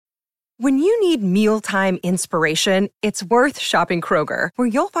When you need mealtime inspiration, it's worth shopping Kroger, where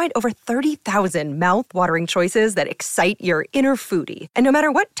you'll find over 30,000 mouth-watering choices that excite your inner foodie. And no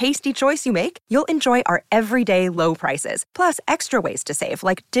matter what tasty choice you make, you'll enjoy our everyday low prices, plus extra ways to save,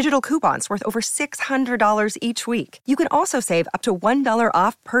 like digital coupons worth over $600 each week. You can also save up to $1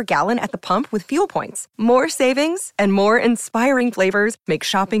 off per gallon at the pump with fuel points. More savings and more inspiring flavors make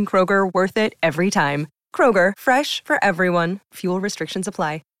shopping Kroger worth it every time. Kroger, fresh for everyone. Fuel restrictions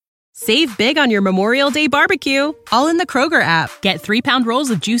apply. Save big on your Memorial Day barbecue, all in the Kroger app. Get 3-pound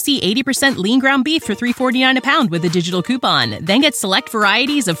rolls of juicy 80% lean ground beef for $3.49 a pound with a digital coupon. Then get select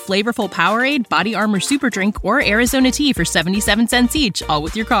varieties of flavorful Powerade, Body Armor Super Drink, or Arizona tea for 77 cents each, all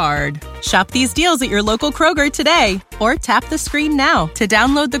with your card. Shop these deals at your local Kroger today, or tap the screen now to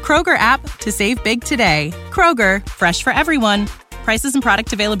download the Kroger app to save big today. Kroger, fresh for everyone. Prices and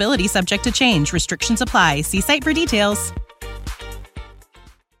product availability subject to change. Restrictions apply. See site for details.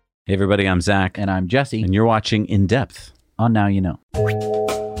 Hey everybody, I'm Zach. And I'm Jesse. And you're watching In Depth on Now You Know.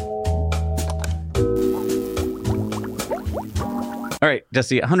 All right,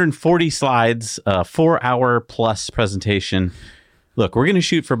 Jesse, 140 slides, 4-hour plus presentation. Look, we're going to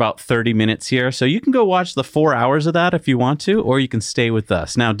shoot for about 30 minutes here, so you can go watch the 4 hours of that if you want to, or you can stay with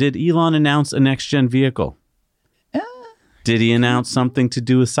us. Now, did Elon announce a next-gen vehicle? Did he announce something to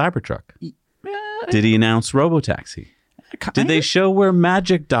do with Cybertruck? Did he announce Robotaxi? Did they show where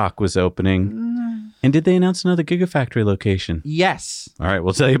Magic Dock was opening? And did they announce another Gigafactory location? Yes. All right,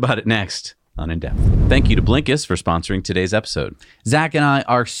 we'll tell you about it next on In Depth. Thank you to Blinkist for sponsoring today's episode. Zach and I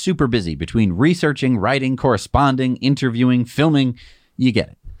are super busy between researching, writing, corresponding, interviewing, filming. You get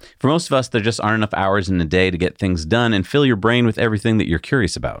it. For most of us, there just aren't enough hours in the day to get things done and fill your brain with everything that you're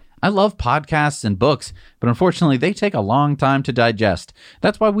curious about. I love podcasts and books, but unfortunately, they take a long time to digest.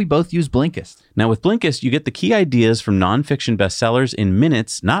 That's why we both use Blinkist. Now, with Blinkist, you get the key ideas from nonfiction bestsellers in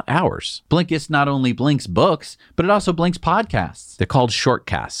minutes, not hours. Blinkist not only blinks books, but it also blinks podcasts. They're called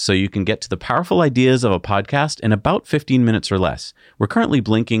shortcasts, so you can get to the powerful ideas of a podcast in about 15 minutes or less. We're currently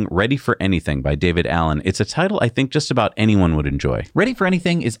blinking Ready for Anything by David Allen. It's a title I think just about anyone would enjoy. Ready for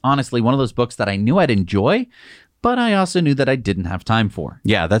Anything is honestly one of those books that I knew I'd enjoy, but I also knew that I didn't have time for.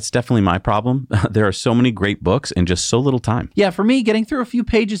 Yeah, that's definitely my problem. There are so many great books and just so little time. Yeah, for me, getting through a few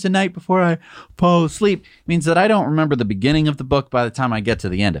pages a night before I fall asleep means that I don't remember the beginning of the book by the time I get to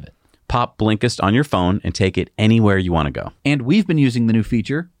the end of it. Pop Blinkist on your phone and take it anywhere you want to go. And we've been using the new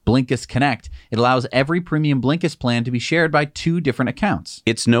feature, Blinkist Connect. It allows every premium Blinkist plan to be shared by 2 different accounts.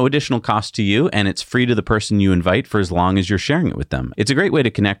 It's no additional cost to you, and it's free to the person you invite for as long as you're sharing it with them. It's a great way to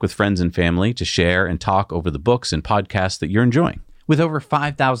connect with friends and family, to share and talk over the books and podcasts that you're enjoying. With over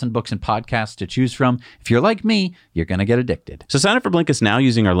 5,000 books and podcasts to choose from, if you're like me, you're going to get addicted. So sign up for Blinkist now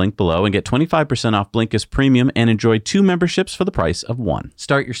using our link below and get 25% off Blinkist Premium and enjoy 2 memberships for the price of 1.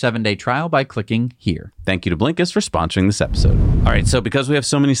 Start your 7-day trial by clicking here. Thank you to Blinkist for sponsoring this episode. All right, so because we have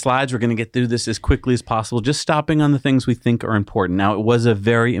so many slides, we're going to get through this as quickly as possible, just stopping on the things we think are important. Now, it was a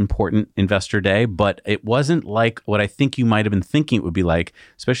very important investor day, but it wasn't like what I think you might have been thinking it would be like,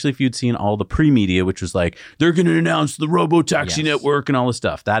 especially if you'd seen all the pre-media, which was like, they're going to announce the Robotaxi network and all this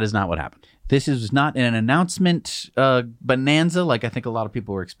stuff. That is not what happened. This is not an announcement bonanza like I think a lot of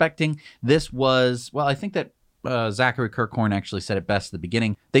people were expecting. This was, well, I think that Zachary Kirkhorn actually said it best at the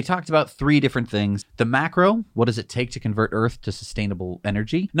beginning. They talked about 3 different things. The macro, what does it take to convert Earth to sustainable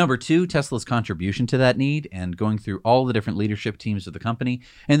energy? Number 2, Tesla's contribution to that need and going through all the different leadership teams of the company.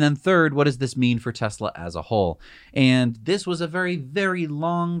 And then third, what does this mean for Tesla as a whole? And this was a very, very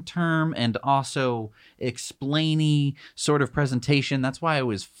long-term and also explainy sort of presentation. That's why it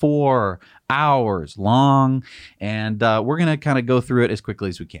was 4 hours long. And we're going to kind of go through it as quickly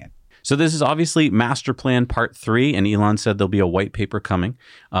as we can. So this is obviously Master Plan Part 3, and Elon said there'll be a white paper coming.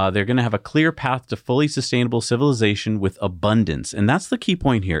 They're going to have a clear path to fully sustainable civilization with abundance. And that's the key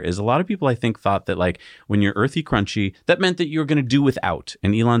point here, is a lot of people, I think, thought that, like, when you're earthy crunchy, that meant that you were going to do without.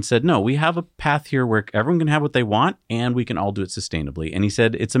 And Elon said, no, we have a path here where everyone can have what they want, and we can all do it sustainably. And he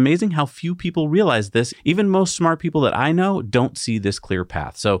said, it's amazing how few people realize this. Even most smart people that I know don't see this clear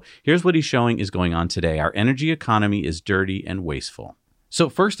path. So here's what he's showing is going on today. Our energy economy is dirty and wasteful. So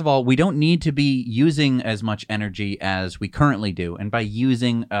first of all, we don't need to be using as much energy as we currently do. And by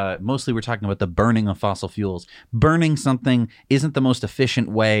using, mostly we're talking about the burning of fossil fuels. Burning something isn't the most efficient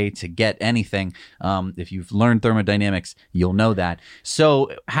way to get anything. If you've learned thermodynamics, you'll know that.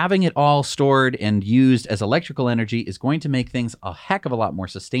 So having it all stored and used as electrical energy is going to make things a heck of a lot more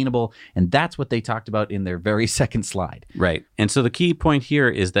sustainable. And that's what they talked about in their very second slide. Right. And so the key point here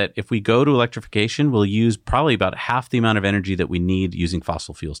is that if we go to electrification, we'll use probably about half the amount of energy that we need using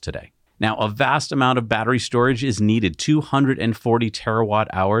fossil fuels today. Now, a vast amount of battery storage is needed, 240 terawatt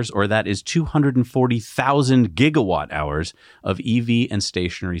hours, or that is 240,000 gigawatt hours of EV and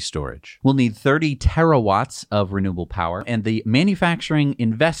stationary storage. We'll need 30 terawatts of renewable power, and the manufacturing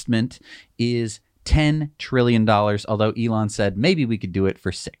investment is $10 trillion, although Elon said maybe we could do it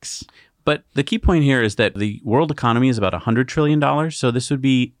for 6. But the key point here is that the world economy is about $100 trillion, so this would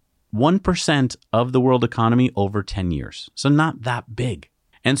be 1% of the world economy over 10 years. So not that big.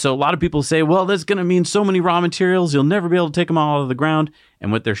 And so a lot of people say, well, that's going to mean so many raw materials, you'll never be able to take them all out of the ground.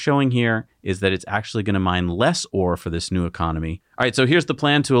 And what they're showing here is that it's actually going to mine less ore for this new economy. All right, so here's the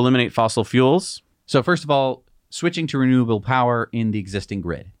plan to eliminate fossil fuels. So first of all, switching to renewable power in the existing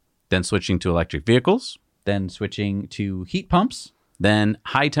grid. Then switching to electric vehicles. Then switching to heat pumps. Then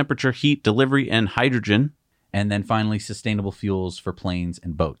high temperature heat delivery and hydrogen. And then finally, sustainable fuels for planes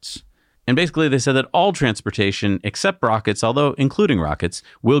and boats. And basically, they said that all transportation, except rockets, although including rockets,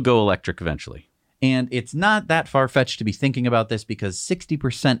 will go electric eventually. And it's not that far-fetched to be thinking about this because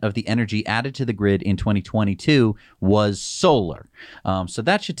 60% of the energy added to the grid in 2022 was solar. So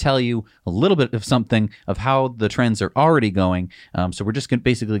that should tell you a little bit of something of how the trends are already going. So we're just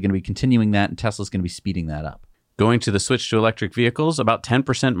basically going to be continuing that, and Tesla's going to be speeding that up. Going to the switch to electric vehicles, about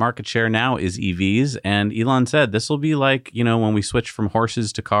 10% market share now is EVs. And Elon said this will be like, when we switch from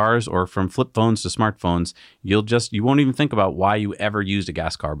horses to cars or from flip phones to smartphones, you won't even think about why you ever used a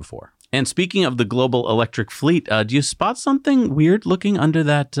gas car before. And speaking of the global electric fleet, do you spot something weird looking under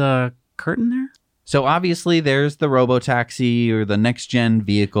that curtain there? So obviously there's the robotaxi or the next gen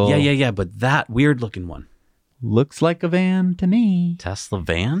vehicle. Yeah. But that weird looking one. Looks like a van to me. Tesla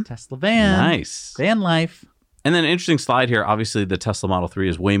van? Tesla van. Nice. Van life. And then an interesting slide here. Obviously, the Tesla Model 3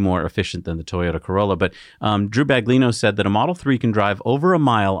 is way more efficient than the Toyota Corolla. But Drew Baglino said that a Model 3 can drive over a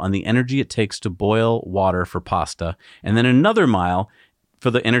mile on the energy it takes to boil water for pasta, and then another mile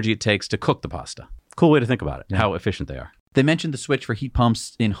for the energy it takes to cook the pasta. Cool way to think about it, how efficient they are. They mentioned the switch for heat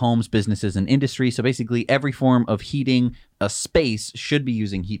pumps in homes, businesses, and industry. So basically, every form of heating a space should be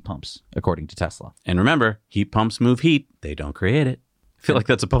using heat pumps, according to Tesla. And remember, heat pumps move heat. They don't create it. I feel like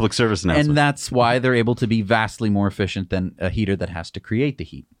that's a public service announcement. And that's why they're able to be vastly more efficient than a heater that has to create the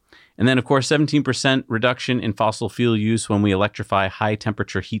heat. And then, of course, 17% reduction in fossil fuel use when we electrify high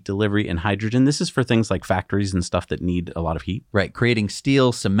temperature heat delivery and hydrogen. This is for things like factories and stuff that need a lot of heat. Right, creating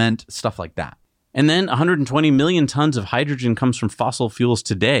steel, cement, stuff like that. And then 120 million tons of hydrogen comes from fossil fuels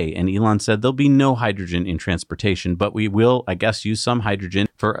today. And Elon said there'll be no hydrogen in transportation, but we will, I guess, use some hydrogen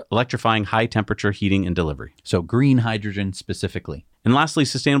for electrifying high temperature heating and delivery. So green hydrogen specifically. And lastly,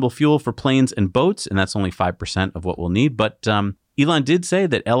 sustainable fuel for planes and boats. And that's only 5% of what we'll need. But Elon did say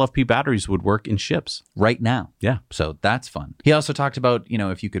that LFP batteries would work in ships. Right now. Yeah. So that's fun. He also talked about,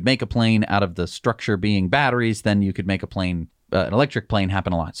 if you could make a plane out of the structure being batteries, then you could make an electric plane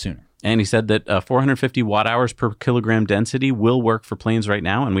happen a lot sooner. And he said that 450 watt hours per kilogram density will work for planes right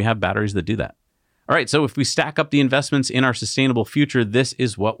now, and we have batteries that do that. All right, so if we stack up the investments in our sustainable future, this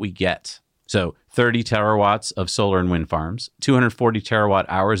is what we get. So 30 terawatts of solar and wind farms, 240 terawatt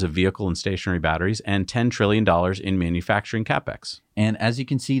hours of vehicle and stationary batteries, and $10 trillion in manufacturing capex. And as you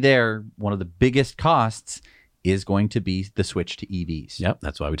can see there, one of the biggest costs is going to be the switch to EVs. Yep,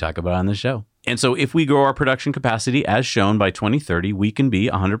 that's why we talk about it on this show. And so if we grow our production capacity as shown by 2030, we can be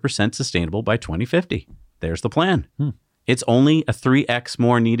 100% sustainable by 2050. There's the plan. It's only a 3x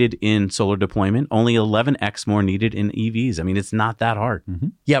more needed in solar deployment, only 11x more needed in EVs. I mean, it's not that hard.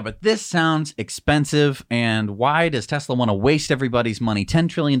 Yeah, but this sounds expensive. And why does Tesla want to waste everybody's money? $10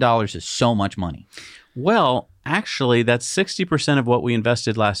 trillion is so much money. Well, actually, that's 60% of what we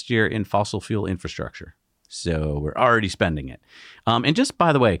invested last year in fossil fuel infrastructure. So we're already spending it. And just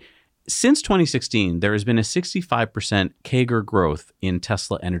by the way, since 2016, there has been a 65% CAGR growth in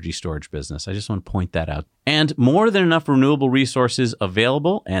Tesla energy storage business. I just want to point that out. And more than enough renewable resources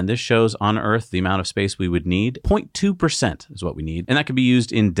available, and this shows on Earth the amount of space we would need. 0.2% is what we need, and that could be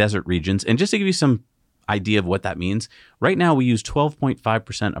used in desert regions. And just to give you some idea of what that means, right now we use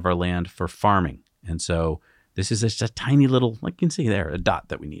 12.5% of our land for farming. And so this is just a tiny little, like you can see there, a dot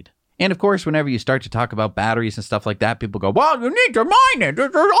that we need. And of course, whenever you start to talk about batteries and stuff like that, people go, well, you need to mine it.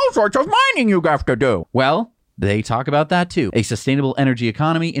 There's all sorts of mining you have to do. Well, they talk about that too. A sustainable energy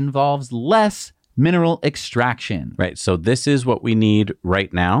economy involves less mineral extraction. Right. So this is what we need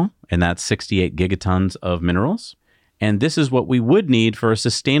right now, and that's 68 gigatons of minerals. And this is what we would need for a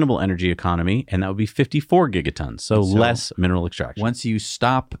sustainable energy economy, and that would be 54 gigatons, so less mineral extraction. Once you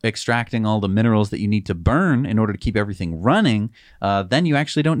stop extracting all the minerals that you need to burn in order to keep everything running, then you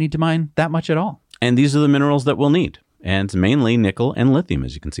actually don't need to mine that much at all. And these are the minerals that we'll need. And it's mainly nickel and lithium,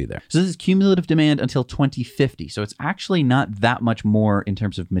 as you can see there. So this is cumulative demand until 2050. So it's actually not that much more in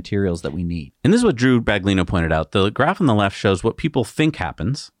terms of materials that we need. And this is what Drew Baglino pointed out. The graph on the left shows what people think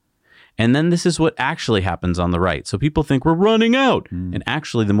happens. And then this is what actually happens on the right. So people think we're running out. And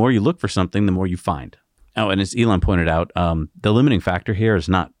actually, the more you look for something, the more you find. Oh, and as Elon pointed out, the limiting factor here is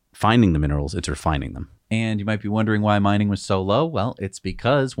not finding the minerals, it's refining them. And you might be wondering why mining was so low. Well, it's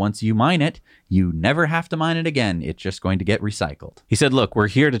because once you mine it, you never have to mine it again. It's just going to get recycled. He said, look, we're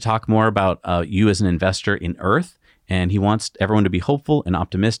here to talk more about you as an investor in Earth. And he wants everyone to be hopeful and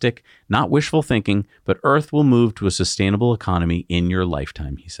optimistic, not wishful thinking, but Earth will move to a sustainable economy in your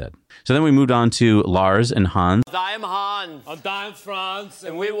lifetime, he said. So then we moved on to Lars and Hans. I'm Hans. And I'm Franz.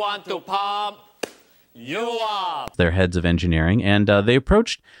 And we want to pump you up. They're heads of engineering, and they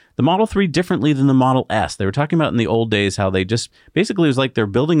approached the Model 3 differently than the Model S. They were talking about in the old days how they just basically it was like they're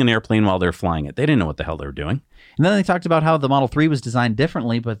building an airplane while they're flying it. They didn't know what the hell they were doing. And then they talked about how the Model 3 was designed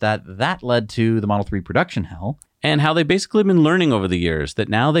differently, but that led to the Model 3 production hell. And how they basically been learning over the years that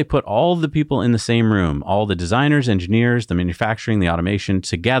now they put all of the people in the same room, all the designers, engineers, the manufacturing, the automation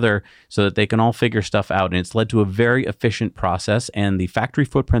together so that they can all figure stuff out. And it's led to a very efficient process, and the factory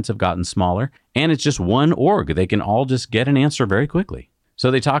footprints have gotten smaller. And it's just one org. They can all just get an answer very quickly. So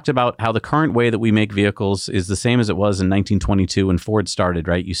they talked about how the current way that we make vehicles is the same as it was in 1922 when Ford started,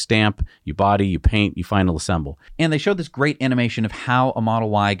 right? You stamp, you body, you paint, you final assemble. And they showed this great animation of how a Model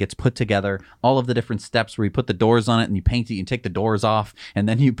Y gets put together, all of the different steps where you put the doors on it and you paint it, you take the doors off, and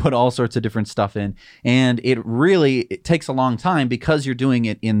then you put all sorts of different stuff in. And it takes a long time because you're doing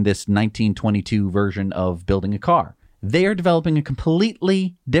it in this 1922 version of building a car. They are developing a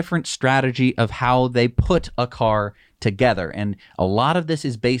completely different strategy of how they put a car together. And a lot of this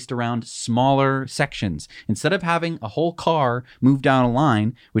is based around smaller sections. Instead of having a whole car move down a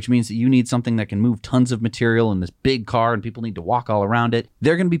line, which means that you need something that can move tons of material in this big car and people need to walk all around it,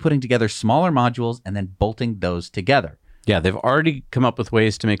 they're going to be putting together smaller modules and then bolting those together. Yeah, they've already come up with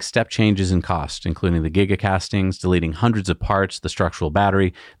ways to make step changes in cost, including the gigacastings, deleting hundreds of parts, the structural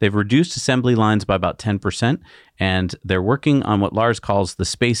battery. They've reduced assembly lines by about 10%, and they're working on what Lars calls the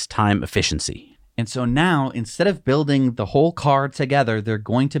space-time efficiency. And so now, instead of building the whole car together, they're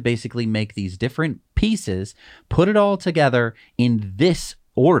going to basically make these different pieces, put it all together in this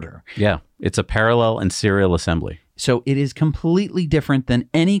order. Yeah, it's a parallel and serial assembly. So it is completely different than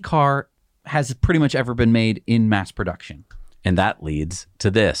any car has pretty much ever been made in mass production. And that leads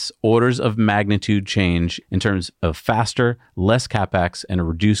to this orders of magnitude change in terms of faster, less capex, and a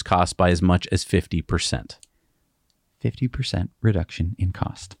reduced cost by as much as 50%. 50% reduction in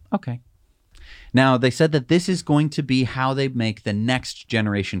cost. Okay. Now, they said that this is going to be how they make the next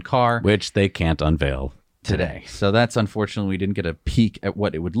generation car, which they can't unveil today. So that's unfortunately, we didn't get a peek at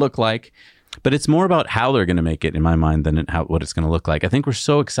what it would look like. But it's more about how they're going to make it in my mind than what it's going to look like. I think we're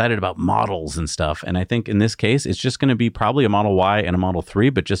so excited about models and stuff. And I think in this case, it's just going to be probably a Model Y and a Model 3,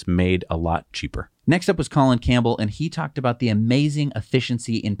 but just made a lot cheaper. Next up was Colin Campbell, and he talked about the amazing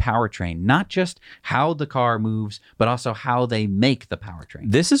efficiency in powertrain, not just how the car moves, but also how they make the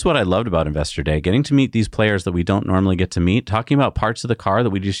powertrain. This is what I loved about Investor Day, getting to meet these players that we don't normally get to meet, talking about parts of the car that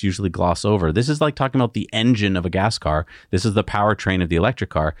we just usually gloss over. This is like talking about the engine of a gas car. This is the powertrain of the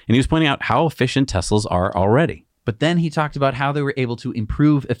electric car. And he was pointing out how efficient Teslas are already. But then he talked about how they were able to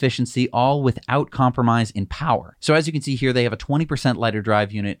improve efficiency all without compromise in power. So as you can see here, they have a 20% lighter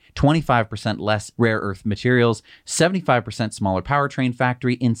drive unit, 25% less rare earth materials, 75% smaller powertrain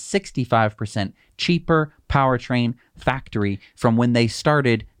factory, and 65% cheaper powertrain factory from when they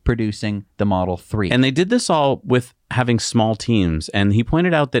started producing the Model 3. And they did this all with having small teams. And he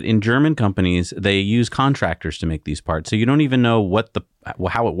pointed out that in German companies, they use contractors to make these parts. So you don't even know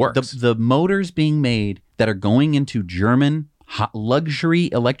how it works. The motors being made that are going into German luxury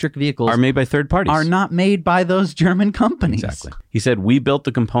electric vehicles are made by third parties. Are not made by those German companies. Exactly. He said, we built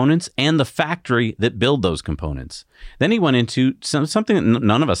the components and the factory that build those components. Then he went into something that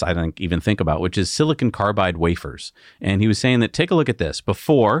none of us, I think, even think about, which is silicon carbide wafers. And he was saying that, take a look at this.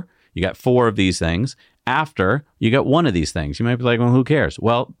 Before, you got 4 of these things. After, you got 1 of these things. You might be like, well, who cares?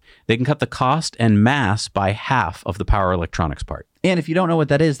 Well, they can cut the cost and mass by half of the power electronics part. And if you don't know what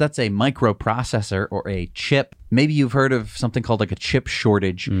that is, that's a microprocessor or a chip. Maybe you've heard of something called like a chip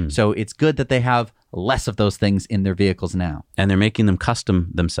shortage. So it's good that they have less of those things in their vehicles now. And they're making them custom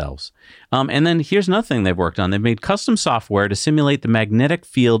themselves. And then here's another thing they've worked on. They've made custom software to simulate the magnetic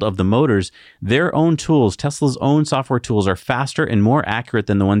field of the motors. Their own tools, Tesla's own software tools, are faster and more accurate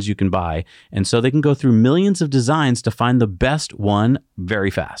than the ones you can buy. And so they can go through millions of designs to find the best one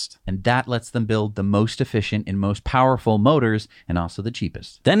very fast. And that lets them build the most efficient and most powerful motors, and also the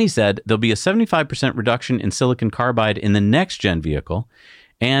cheapest. Then he said there'll be a 75% reduction in silicon carbide in the next gen vehicle.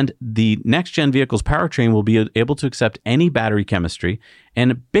 And the next gen vehicle's powertrain will be able to accept any battery chemistry.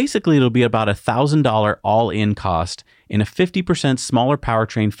 And basically, it'll be about $1,000 all-in cost in a 50% smaller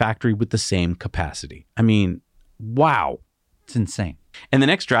powertrain factory with the same capacity. I mean, wow. It's insane. And the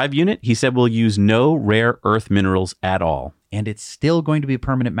next drive unit, he said, will use no rare earth minerals at all. And it's still going to be a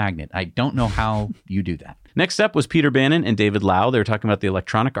permanent magnet. I don't know how you do that. Next up was Peter Bannon and David Lau. They were talking about the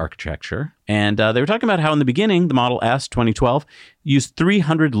electronic architecture. And they were talking about how in the beginning, the Model S 2012 used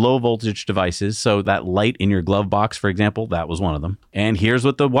 300 low voltage devices. So that light in your glove box, for example, that was one of them. And here's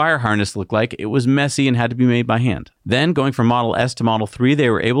what the wire harness looked like. It was messy and had to be made by hand. Then going from Model S to Model 3, they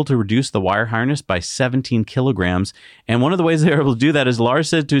were able to reduce the wire harness by 17 kilograms. And one of the ways they were able to do that is Lars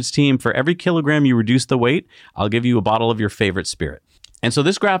said to his team, for every kilogram you reduce the weight, I'll give you a bottle of your favorite spirit. And so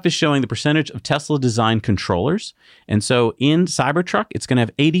this graph is showing the percentage of Tesla designed controllers. And so in Cybertruck, it's going to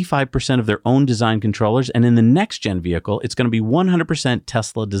have 85% of their own design controllers. And in the next gen vehicle, it's going to be 100%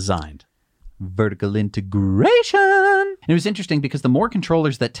 Tesla designed. Vertical integration. And it was interesting because the more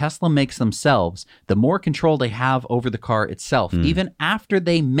controllers that Tesla makes themselves, the more control they have over the car itself. Even after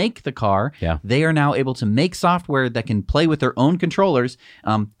they make the car, they are now able to make software that can play with their own controllers.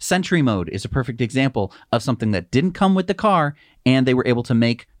 Sentry mode is a perfect example of something that didn't come with the car and they were able to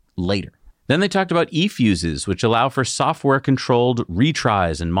make later. Then they talked about eFuses, which allow for software-controlled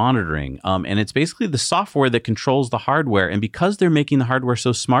retries and monitoring. And it's basically the software that controls the hardware. And because they're making the hardware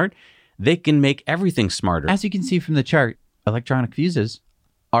so smart, they can make everything smarter. As you can see from the chart, electronic fuses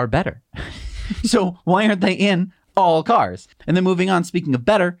are better. So why aren't they in all cars? And then moving on, speaking of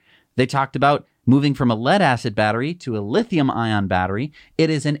better, they talked about moving from a lead-acid battery to a lithium-ion battery. It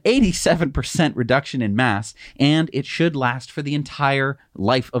is an 87% reduction in mass, and it should last for the entire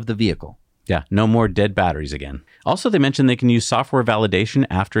life of the vehicle. Yeah, no more dead batteries again. Also, they mentioned they can use software validation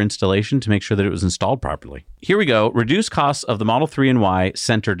after installation to make sure that it was installed properly. Here we go. Reduce costs of the Model 3 and Y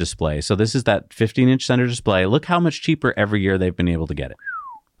center display. So this is that 15-inch center display. Look how much cheaper every year they've been able to get it.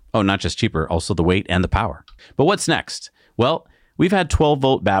 Oh, not just cheaper, also the weight and the power. But what's next? Well, we've had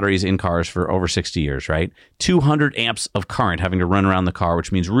 12-volt batteries in cars for over 60 years, right? 200 amps of current having to run around the car,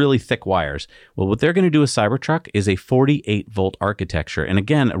 which means really thick wires. Well, what they're going to do with Cybertruck is a 48-volt architecture. And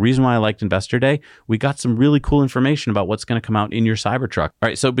again, a reason why I liked Investor Day, we got some really cool information about what's going to come out in your Cybertruck. All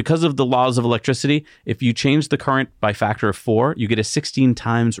right, so because of the laws of electricity, if you change the current by factor of 4, you get a 16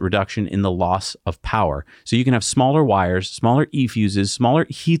 times reduction in the loss of power. So you can have smaller wires, smaller eFuses, smaller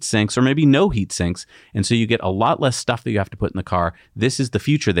heat sinks, or maybe no heat sinks. And so you get a lot less stuff that you have to put in the car. This is the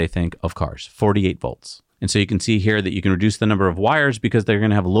future, they think, of cars, 48 volts. And so you can see here that you can reduce the number of wires because they're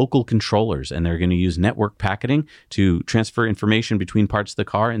going to have local controllers and they're going to use network packaging to transfer information between parts of the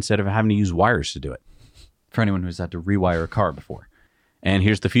car instead of having to use wires to do it. For anyone who's had to rewire a car before. And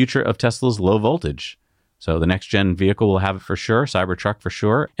here's the future of Tesla's low voltage. So the next gen vehicle will have it for sure, Cybertruck for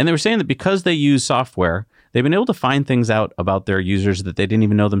sure. And they were saying that because they use software, they've been able to find things out about their users that they didn't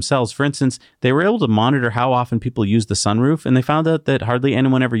even know themselves. For instance, they were able to monitor how often people use the sunroof, and they found out that hardly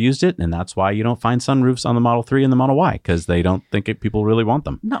anyone ever used it. And that's why you don't find sunroofs on the Model 3 and the Model Y, because they don't think people really want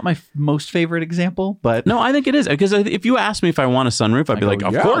them. Not my most favorite example, but... No, I think it is. Because if you ask me if I want a sunroof, I'd be like,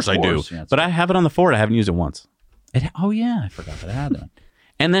 of course I do. Yeah, but I have it on the Ford. I haven't used it once. Oh, yeah. I forgot that I had that.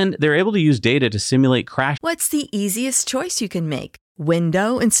 And then they're able to use data to simulate crash. What's the easiest choice you can make?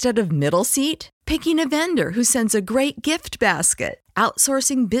 Window instead of middle seat? Picking a vendor who sends a great gift basket?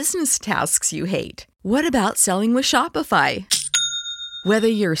 Outsourcing business tasks you hate? What about selling with Shopify? Whether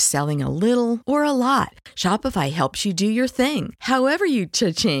you're selling a little or a lot, Shopify helps you do your thing, however you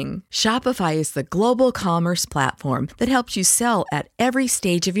cha-ching. Shopify is the global commerce platform that helps you sell at every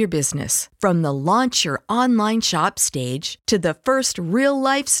stage of your business. From the launch your online shop stage to the first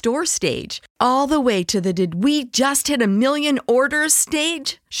real-life store stage, all the way to the did we just hit 1 million orders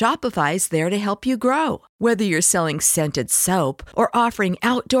stage. Shopify's there to help you grow. Whether you're selling scented soap or offering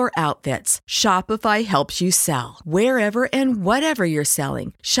outdoor outfits, Shopify helps you sell. Wherever and whatever you're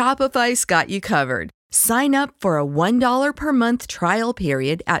selling, Shopify's got you covered. Sign up for a $1 per month trial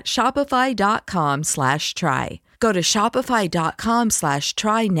period at shopify.com/try. Go to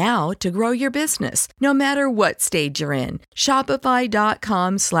shopify.com/try now to grow your business, no matter what stage you're in.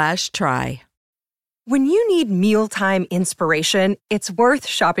 Shopify.com/try. When you need mealtime inspiration, it's worth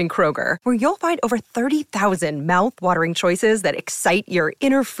shopping Kroger, where you'll find over 30,000 mouth-watering choices that excite your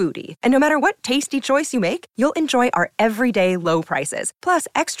inner foodie. And no matter what tasty choice you make, you'll enjoy our everyday low prices, plus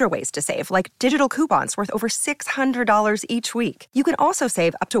extra ways to save, like digital coupons worth over $600 each week. You can also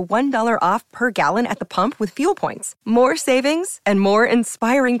save up to $1 off per gallon at the pump with fuel points. More savings and more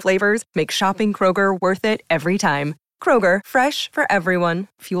inspiring flavors make shopping Kroger worth it every time. Kroger, fresh for everyone.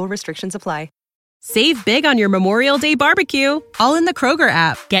 Fuel restrictions apply. Save big on your Memorial Day barbecue, all in the Kroger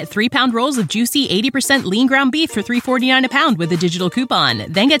app. Get 3-pound rolls of juicy 80% lean ground beef for $3.49 a pound with a digital coupon.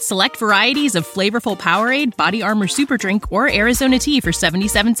 Then get select varieties of flavorful Powerade, Body Armor Super Drink, or Arizona tea for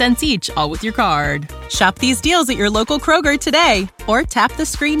 77 cents each, all with your card. Shop these deals at your local Kroger today, or tap the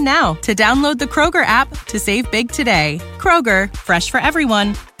screen now to download the Kroger app to save big today. Kroger, fresh for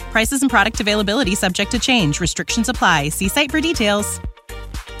everyone. Prices and product availability subject to change. Restrictions apply. See site for details.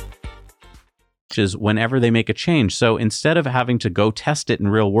 Is whenever they make a change. So instead of having to go test it in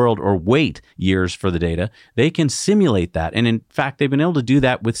real world or wait years for the data, they can simulate that. And in fact, they've been able to do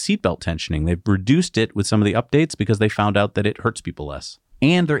that with seatbelt tensioning. They've reduced it with some of the updates because they found out that it hurts people less.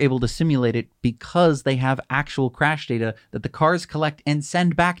 And they're able to simulate it because they have actual crash data that the cars collect and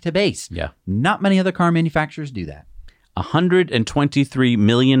send back to base. Yeah. Not many other car manufacturers do that. 123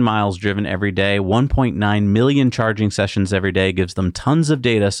 million miles driven every day, 1.9 million charging sessions every day gives them tons of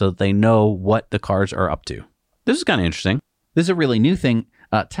data so that they know what the cars are up to. This is kind of interesting. This is a really new thing.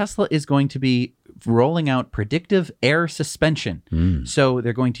 Tesla is going to be rolling out predictive air suspension. So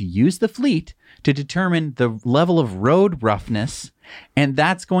they're going to use the fleet to determine the level of road roughness, and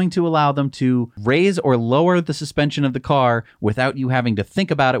that's going to allow them to raise or lower the suspension of the car without you having to think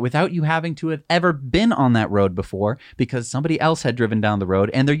about it, without you having to have ever been on that road before because somebody else had driven down the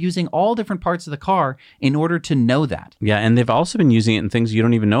road, and they're using all different parts of the car in order to know that. Yeah, and they've also been using it in things you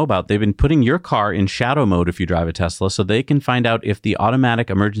don't even know about. They've been putting your car in shadow mode if you drive a Tesla, so they can find out if the automatic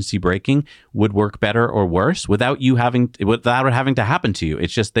emergency braking would work better or worse without having to happen to you.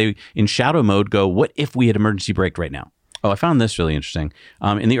 It's just they, in shadow mode, go, what if we had emergency braked right now? Oh, I found this really interesting.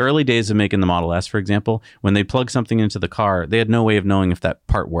 In the early days of making the Model S, for example, when they plugged something into the car, they had no way of knowing if that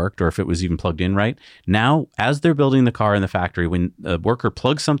part worked or if it was even plugged in right. Now, as they're building the car in the factory, when a worker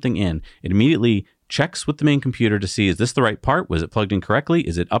plugs something in, it immediately checks with the main computer to see, is this the right part? Was it plugged in correctly?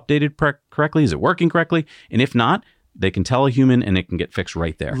 Is it updated correctly? Is it working correctly? And if not, they can tell a human and it can get fixed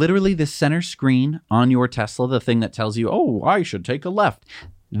right there. Literally, the center screen on your Tesla, the thing that tells you, oh, I should take a left.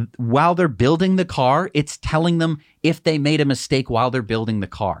 While they're building the car, it's telling them if they made a mistake while they're building the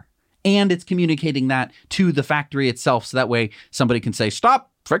car. And it's communicating that to the factory itself, so that way somebody can say, stop,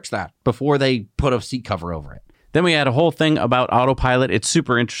 fix that, before they put a seat cover over it. Then we had a whole thing about autopilot. It's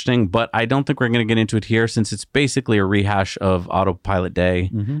super interesting, but I don't think we're going to get into it here since it's basically a rehash of Autopilot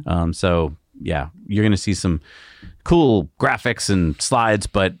Day. So yeah, you're going to see some cool graphics and slides,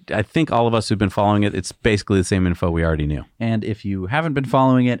 but I think all of us who've been following it, it's basically the same info we already knew. And if you haven't been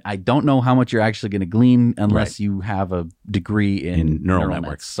following it, I don't know how much you're actually going to glean unless you have a degree in neural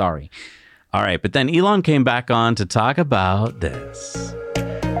networks. Sorry. All right, but then Elon came back on to talk about this.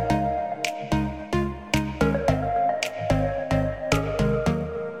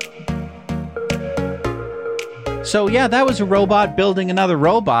 So yeah, that was a robot building another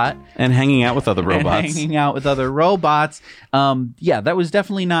robot. And hanging out with other robots. Yeah, that was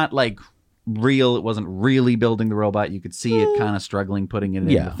definitely not like real. It wasn't really building the robot. You could see it kind of struggling putting it in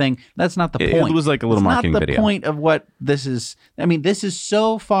the thing. That's not the point. It was like a little marketing video. It's not the point of what this is. I mean, this is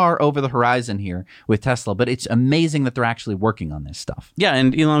so far over the horizon here with Tesla, but it's amazing that they're actually working on this stuff. Yeah,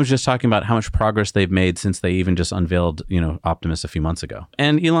 and Elon was just talking about how much progress they've made since they even just unveiled, Optimus a few months ago.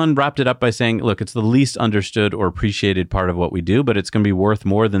 And Elon wrapped it up by saying, look, it's the least understood or appreciated part of what we do, but it's going to be worth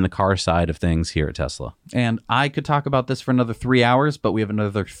more than the car side of things here at Tesla. And I could talk about this for another 3 hours, but we have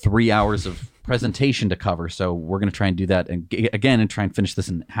another 3 hours of presentation to cover, so we're going to try and do that again and try and finish this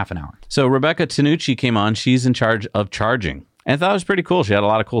in half an hour. So Rebecca Tanucci came on. She's in charge of charging. And I thought it was pretty cool. She had a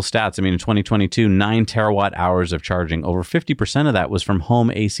lot of cool stats. I mean, in 2022, 9 terawatt hours of charging. Over 50% of that was from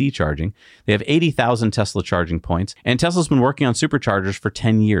home AC charging. They have 80,000 Tesla charging points. And Tesla's been working on superchargers for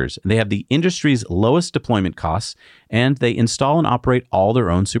 10 years. They have the industry's lowest deployment costs, and they install and operate all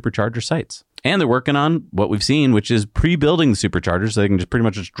their own supercharger sites. And they're working on what we've seen, which is pre-building the superchargers so they can just pretty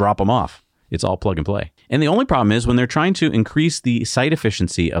much just drop them off. It's all plug and play. And the only problem is when they're trying to increase the site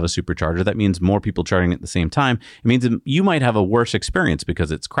efficiency of a supercharger, that means more people charging at the same time. It means that you might have a worse experience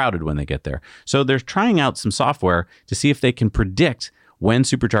because it's crowded when they get there. So they're trying out some software to see if they can predict when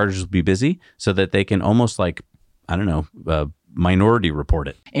superchargers will be busy so that they can almost Minority Report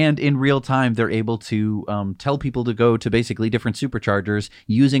it. And in real time, they're able to tell people to go to basically different superchargers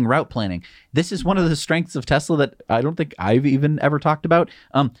using route planning. This is one of the strengths of Tesla that I don't think I've even ever talked about.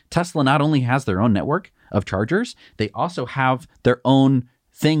 Tesla not only has their own network of chargers, they also have their own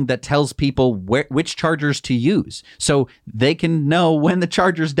thing that tells people which chargers to use. So they can know when the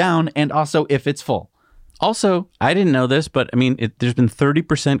charger's down and also if it's full. Also, I didn't know this, but I mean, there's been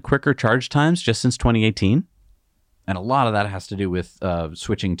 30% quicker charge times just since 2018. And a lot of that has to do with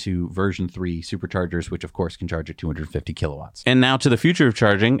switching to version 3 superchargers, which of course can charge at 250 kilowatts. And now to the future of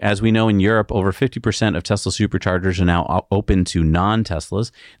charging. As we know, in Europe, over 50% of Tesla superchargers are now open to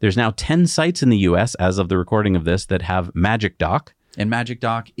non-Teslas. There's now 10 sites in the US, as of the recording of this, that have Magic Dock. And Magic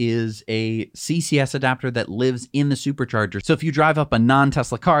Dock is a CCS adapter that lives in the supercharger. So if you drive up a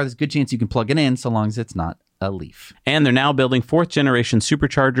non-Tesla car, there's a good chance you can plug it in so long as it's not a Leaf. And they're now building 4th generation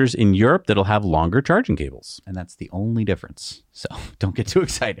superchargers in Europe that'll have longer charging cables. And that's the only difference. So don't get too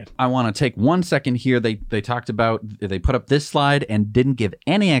excited. I want to take 1 second here. They talked about, they put up this slide and didn't give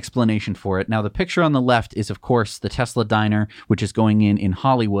any explanation for it. Now the picture on the left is of course the Tesla diner, which is going in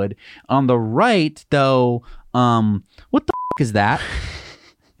Hollywood. On the right though, what the is that?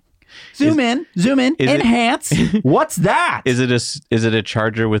 Zoom in, enhance. What's that? Is it a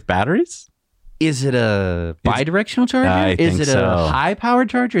charger with batteries? Is it a bidirectional charger? I think is it so. a high powered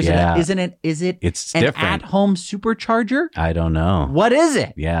charger? Is it It's an different. at home supercharger? I don't know. What is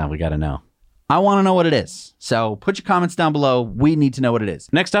it? Yeah, we got to know. I want to know what it is. So put your comments down below. We need to know what it is.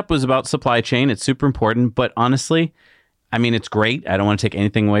 Next up was about supply chain. It's super important, but honestly, I mean, it's great. I don't want to take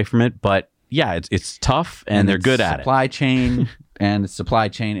anything away from it, but yeah, it's tough and they're good at it. Supply chain and it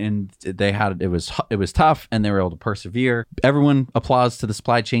was tough and they were able to persevere. Everyone applause to the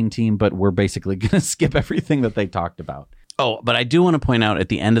supply chain team, but we're basically going to skip everything that they talked about. Oh, but I do want to point out at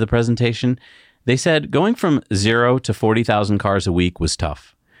the end of the presentation, they said going from 0 to 40,000 cars a week was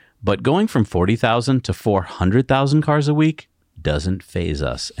tough, but going from 40,000 to 400,000 cars a week doesn't faze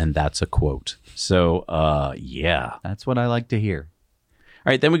us. And that's a quote. So, yeah. That's what I like to hear. All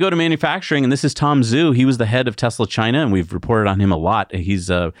right, then we go to manufacturing, and this is Tom Zhu. He was the head of Tesla China, and we've reported on him a lot.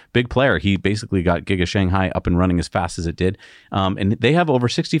 He's a big player. He basically got Giga Shanghai up and running as fast as it did. And they have over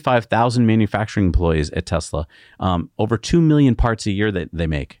 65,000 manufacturing employees at Tesla, over 2 million parts a year that they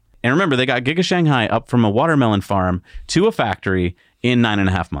make. And remember, they got Giga Shanghai up from a watermelon farm to a factory in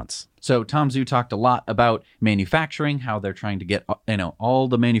 9.5 months. So Tom Zhu talked a lot about manufacturing, how they're trying to get all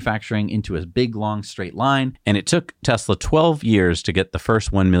the manufacturing into a big, long, straight line. And it took Tesla 12 years to get the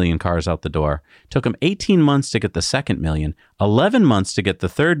first 1 million cars out the door. It took them 18 months to get the second million, 11 months to get the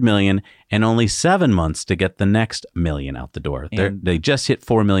third million, and only 7 months to get the next million out the door. They just hit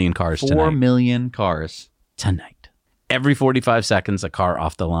 4 million cars tonight. 4 million cars. Tonight. Every 45 seconds, a car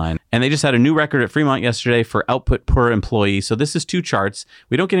off the line. And they just had a new record at Fremont yesterday for output per employee. So this is 2 charts.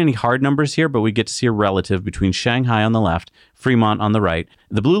 We don't get any hard numbers here, but we get to see a relative between Shanghai on the left, Fremont on the right.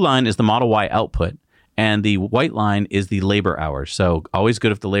 The blue line is the Model Y output, and the white line is the labor hours. So always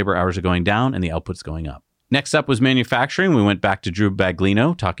good if the labor hours are going down and the output's going up. Next up was manufacturing. We went back to Drew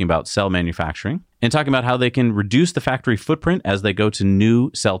Baglino talking about cell manufacturing and talking about how they can reduce the factory footprint as they go to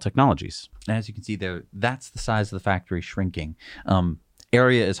new cell technologies. As you can see there, that's the size of the factory shrinking.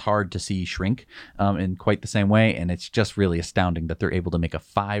 Area is hard to see shrink in quite the same way, and it's just really astounding that they're able to make a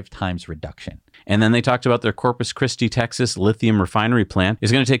 5 times reduction. And then they talked about their Corpus Christi, Texas lithium refinery plant.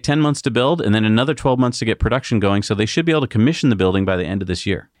 It's going to take 10 months to build and then another 12 months to get production going, so they should be able to commission the building by the end of this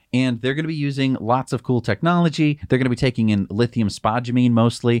year. And they're going to be using lots of cool technology. They're going to be taking in lithium spodumene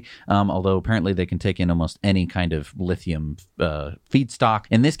mostly, although apparently they can take in almost any kind of lithium feedstock.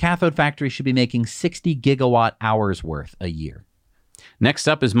 And this cathode factory should be making 60 gigawatt hours worth a year. Next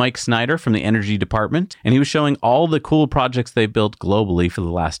up is Mike Snyder from the Energy Department, and he was showing all the cool projects they've built globally for the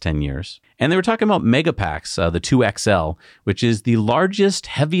last 10 years. And they were talking about Megapacks, the 2XL, which is the largest,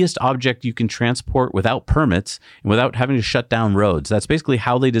 heaviest object you can transport without permits and without having to shut down roads. That's basically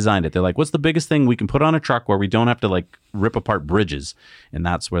how they designed it. They're like, what's the biggest thing we can put on a truck where we don't have to rip apart bridges? And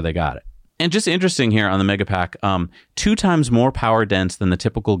that's where they got it. And just interesting here on the Megapack, 2 times more power dense than the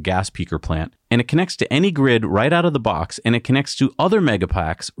typical gas peaker plant. And it connects to any grid right out of the box, and it connects to other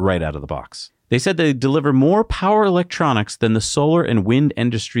Megapacks right out of the box. They said they deliver more power electronics than the solar and wind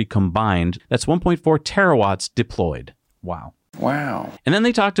industry combined. That's 1.4 terawatts deployed. Wow. And then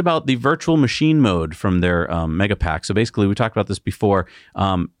they talked about the virtual machine mode from their Megapack. So basically, we talked about this before.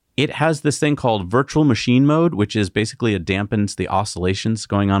 It has this thing called virtual machine mode, which is basically it dampens the oscillations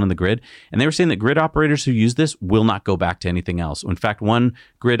going on in the grid. And they were saying that grid operators who use this will not go back to anything else. In fact, one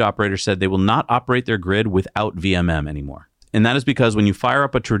grid operator said they will not operate their grid without VMM anymore. And that is because when you fire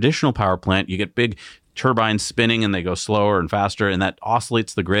up a traditional power plant, you get big turbines spinning and they go slower and faster, and that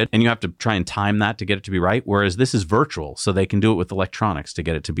oscillates the grid, and you have to try and time that to get it to be right. Whereas this is virtual, so they can do it with electronics to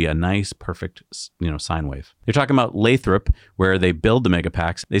get it to be a nice, perfect, sine wave. They're talking about Lathrop, where they build the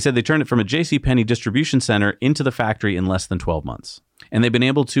Megapacks. They said they turned it from a JCPenney distribution center into the factory in less than 12 months. And they've been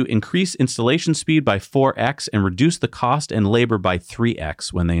able to increase installation speed by 4x and reduce the cost and labor by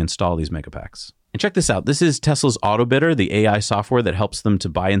 3x when they install these Megapacks. And check this out. This is Tesla's AutoBidder, the AI software that helps them to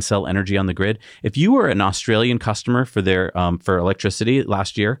buy and sell energy on the grid. If you were an Australian customer for their for electricity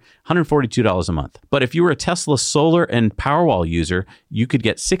last year, $142 a month. But if you were a Tesla solar and Powerwall user, you could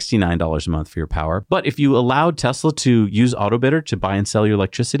get $69 a month for your power. But if you allowed Tesla to use AutoBidder to buy and sell your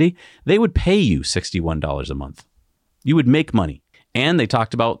electricity, they would pay you $61 a month. You would make money. And they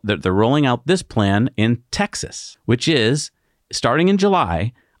talked about that they're rolling out this plan in Texas, which is, starting in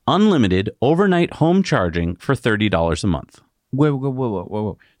July, unlimited overnight home charging for $30 a month.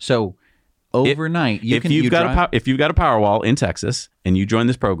 Whoa. So overnight, if you've got a Powerwall in Texas and you join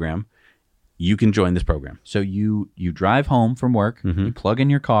this program, you can join this program. So you drive home from work, you plug in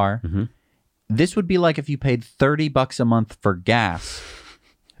your car. This would be like if you paid $30 a month for gas,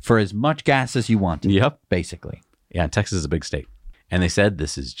 for as much gas as you wanted. Yep. Basically. Yeah, Texas is a big state. And they said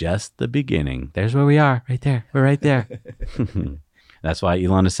this is just the beginning. There's where we are, right there. We're right there. That's why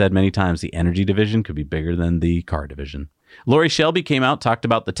Elon has said many times the energy division could be bigger than the car division. Lori Shelby came out, talked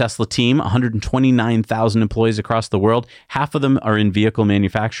about the Tesla team, 129,000 employees across the world. Half of them are in vehicle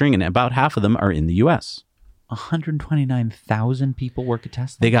manufacturing, and about half of them are in the U.S. 129,000 people work at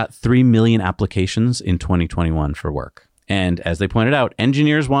Tesla? They got 3 million applications in 2021 for work. And as they pointed out,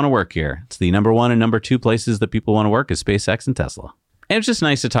 engineers want to work here. It's the number 1 and number 2 places that people want to work is SpaceX and Tesla. And it's just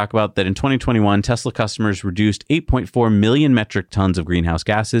nice to talk about that in 2021, Tesla customers reduced 8.4 million metric tons of greenhouse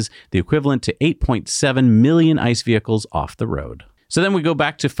gases, the equivalent to 8.7 million ICE vehicles off the road. So then we go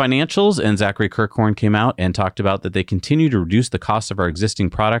back to financials, and Zachary Kirkhorn came out and talked about that they continue to reduce the cost of our existing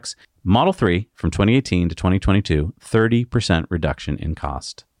products. Model 3 from 2018 to 2022, 30% reduction in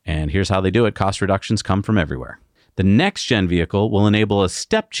cost. And here's how they do it. Cost reductions come from everywhere. The next-gen vehicle will enable a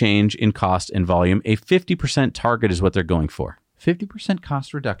step change in cost and volume. A 50% target is what they're going for. 50%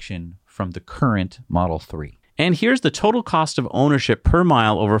 cost reduction from the current Model 3. And here's the total cost of ownership per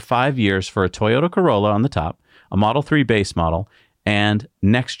mile over 5 years for a Toyota Corolla on the top, a Model 3 base model, and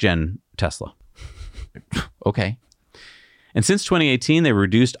next-gen Tesla. Okay. And since 2018, they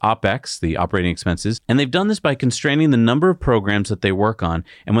reduced OPEX, the operating expenses, and they've done this by constraining the number of programs that they work on.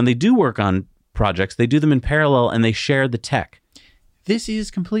 And when they do work on projects, they do them in parallel and they share the tech. This is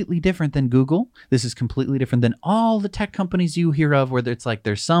completely different than Google. This is completely different than all the tech companies you hear of, where it's like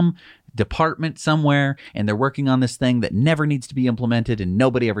there's some department somewhere and they're working on this thing that never needs to be implemented and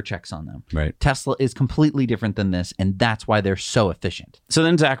nobody ever checks on them. Right. Tesla is completely different than this, and that's why they're so efficient. So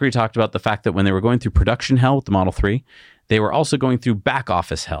then Zachary talked about the fact that when they were going through production hell with the Model 3, they were also going through back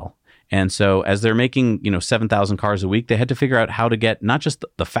office hell. And so as they're making, 7,000 cars a week, they had to figure out how to get not just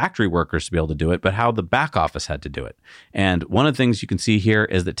the factory workers to be able to do it, but how the back office had to do it. And one of the things you can see here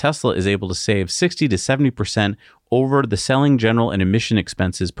is that Tesla is able to save 60 to 70% over the selling, general, and emission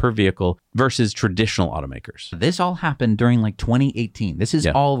expenses per vehicle versus traditional automakers. This all happened during 2018. This is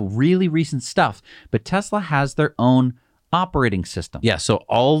all really recent stuff, but Tesla has their own operating system. Yeah, so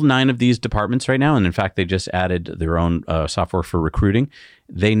all 9 of these departments right now, and in fact, they just added their own software for recruiting.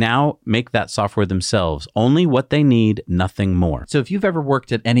 They now make that software themselves. Only what they need, nothing more. So if you've ever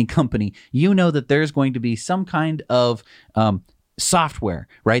worked at any company, you know that there's going to be some kind of software,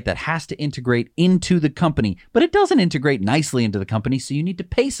 right, that has to integrate into the company, but it doesn't integrate nicely into the company, so you need to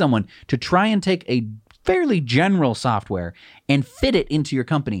pay someone to try and take a fairly general software and fit it into your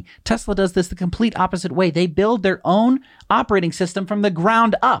company. Tesla does this the complete opposite way. They build their own operating system from the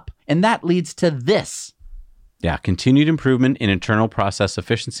ground up, and that leads to this. Yeah, continued improvement in internal process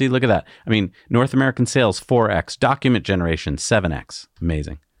efficiency. Look at that. I mean, North American sales, 4x. Document generation, 7x.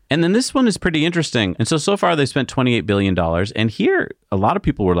 Amazing. And then this one is pretty interesting. And so far they've spent $28 billion. And here, a lot of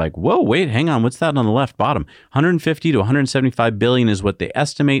people were like, whoa, wait, hang on. What's that on the left bottom? 150 to 175 billion is what they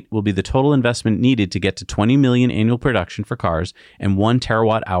estimate will be the total investment needed to get to 20 million annual production for cars and 1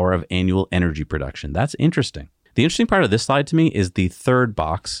 terawatt hour of annual energy production. That's interesting. The interesting part of this slide to me is the third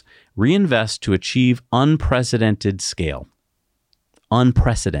box, reinvest to achieve unprecedented scale.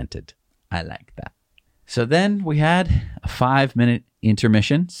 Unprecedented. I like that. So then we had a 5-minute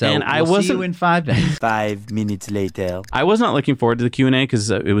intermission. So and we'll see you in 5 minutes. 5 minutes later. I was not looking forward to the Q&A because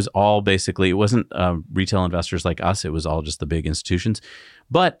it was all basically, it wasn't retail investors like us. It was all just the big institutions.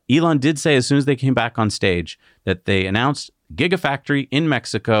 But Elon did say as soon as they came back on stage that they announced Gigafactory in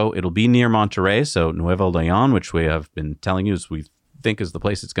Mexico. It'll be near Monterrey, so Nuevo León, which we have been telling you we think is the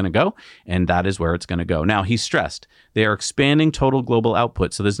place it's going to go, and that is where it's going to go. Now, he stressed they are expanding total global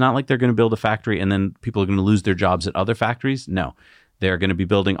output, so there's not like they're going to build a factory and then people are going to lose their jobs at other factories. No. They're going to be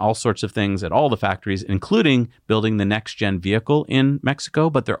building all sorts of things at all the factories, including building the next-gen vehicle in Mexico,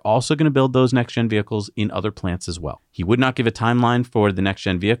 but they're also going to build those next-gen vehicles in other plants as well. He would not give a timeline for the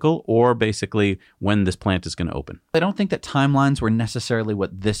next-gen vehicle or basically when this plant is going to open. I don't think that timelines were necessarily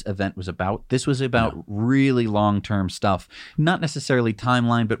what this event was about. This was about really long-term stuff. Not necessarily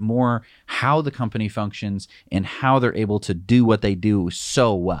timeline, but more how the company functions and how they're able to do what they do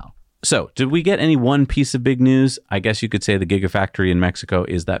so well. So, did we get any one piece of big news? I guess you could say the Gigafactory in Mexico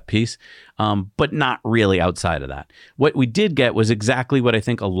is that piece, but not really outside of that. What we did get was exactly what I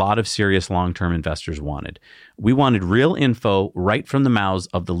think a lot of serious long-term investors wanted. We wanted real info right from the mouths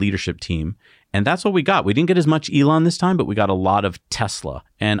of the leadership team, and that's what we got. We didn't get as much Elon this time, but we got a lot of Tesla,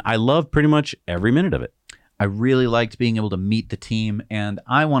 and I love pretty much every minute of it. I really liked being able to meet the team, and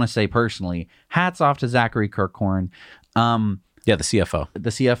I want to say personally, hats off to Zachary Kirkhorn. Yeah, the CFO. The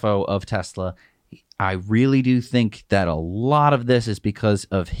CFO of Tesla. I really do think that a lot of this is because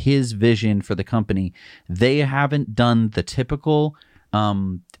of his vision for the company. They haven't done the typical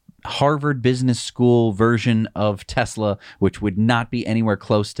Harvard Business School version of Tesla, which would not be anywhere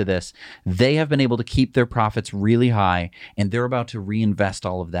close to this. They have been able to keep their profits really high, and they're about to reinvest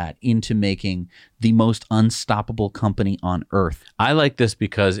all of that into making the most unstoppable company on earth. I like this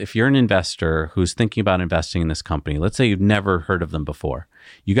because if you're an investor who's thinking about investing in this company, let's say you've never heard of them before,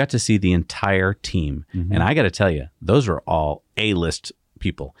 you got to see the entire team. Mm-hmm. And I got to tell you, those are all A-list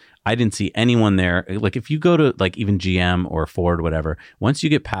people. I didn't see anyone there. Like if you go to like even GM or Ford, whatever, once you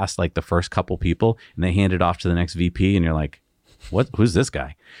get past like the first couple people and they hand it off to the next VP and you're like, what? Who's this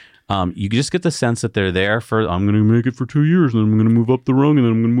guy? You just get the sense that they're there for, I'm going to make it for 2 years and then I'm going to move up the rung and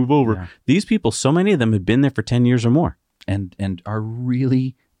then I'm going to move over. Yeah. These people, so many of them have been there for 10 years or more. And are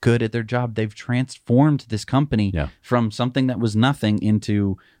really good at their job. They've transformed this company from something that was nothing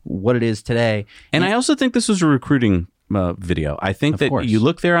into what it is today. And I also think this was a recruiting video. I think that you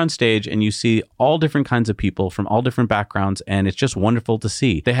look there on stage and you see all different kinds of people from all different backgrounds, and it's just wonderful to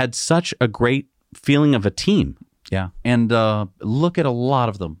see. They had such a great feeling of a team. Yeah. And look at a lot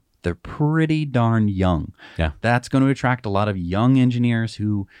of them. They're pretty darn young. Yeah. That's going to attract a lot of young engineers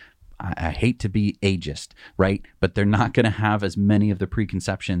who, I hate to be ageist, right? But they're not going to have as many of the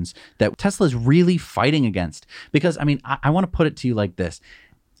preconceptions that Tesla is really fighting against. Because, I mean, I want to put it to you like this.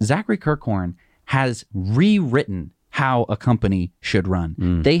 Zachary Kirkhorn has rewritten how a company should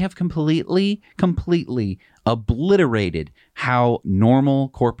run. They have completely obliterated how normal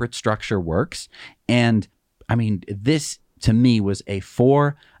corporate structure works. And I mean, this to me was a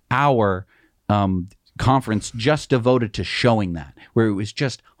 4-hour conference just devoted to showing that, where it was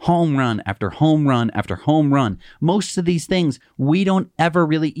just home run after home run after home run. Most of these things we don't ever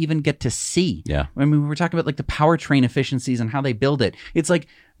really even get to see. Yeah. I mean, we're talking about like the powertrain efficiencies and how they build it. It's like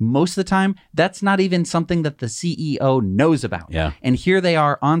most of the time, that's not even something that the CEO knows about. Yeah. And here they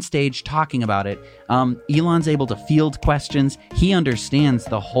are on stage talking about it. Elon's able to field questions. He understands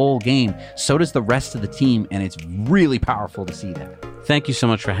the whole game. So does the rest of the team. And it's really powerful to see that. Thank you so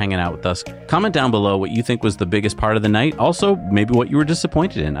much for hanging out with us. Comment down below what you think was the biggest part of the night. Also, maybe what you were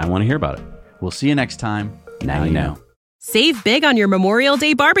disappointed in. I want to hear about it. We'll see you next time. Now you know. Save big on your Memorial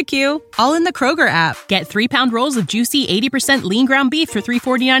Day barbecue, all in the Kroger app. Get 3-pound rolls of juicy 80% lean ground beef for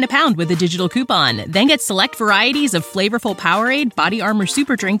 $3.49 a pound with a digital coupon. Then get select varieties of flavorful Powerade, Body Armor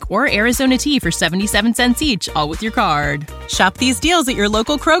Super Drink, or Arizona tea for 77 cents each, all with your card. Shop these deals at your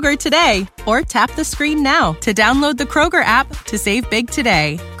local Kroger today, or tap the screen now to download the Kroger app to save big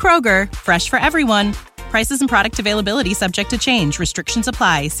today. Kroger, fresh for everyone. Prices and product availability subject to change. Restrictions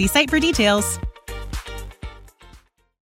apply. See site for details.